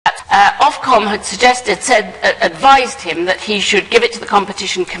Ofcom had advised him that he should give it to the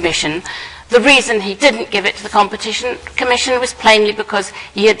Competition Commission. The reason he didn't give it to the Competition Commission was plainly because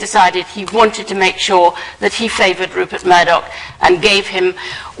he had decided he wanted to make sure that he favoured Rupert Murdoch and gave him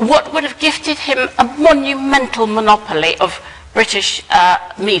what would have gifted him a monumental monopoly of British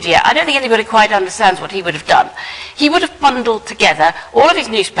media. I don't think anybody quite understands what he would have done. He would have bundled together all of his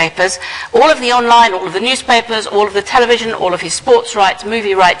newspapers, all of the online, all of the newspapers, all of the television, all of his sports rights,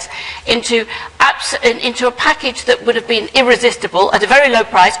 movie rights, into a package that would have been irresistible at a very low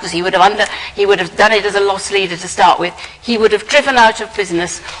price, because he would have done it as a loss leader to start with. He would have driven out of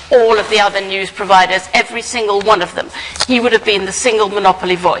business all of the other news providers, every single one of them. He would have been the single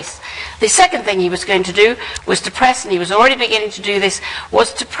monopoly voice. The second thing he was going to do was to press, and he was already beginning to do this,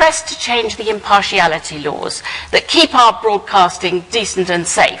 was to press to change the impartiality laws that keep our broadcasting decent and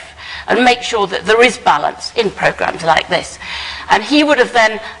safe and make sure that there is balance in programmes like this. And he would have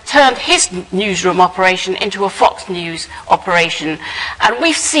then turned his newsroom operation into a Fox News operation. And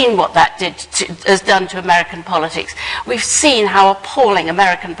we've seen what that has done to American politics. We've seen how appalling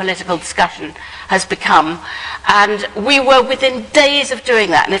American political discussion has become. And we were within days of doing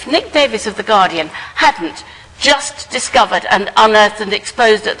that. And if Nick Davis of The Guardian hadn't just discovered and unearthed and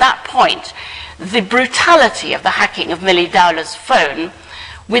exposed at that point the brutality of the hacking of Millie Dowler's phone,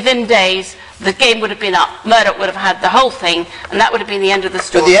 within days, the game would have been up. Murdoch would have had the whole thing, and that would have been the end of the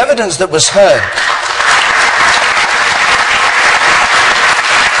story. But the evidence that was heard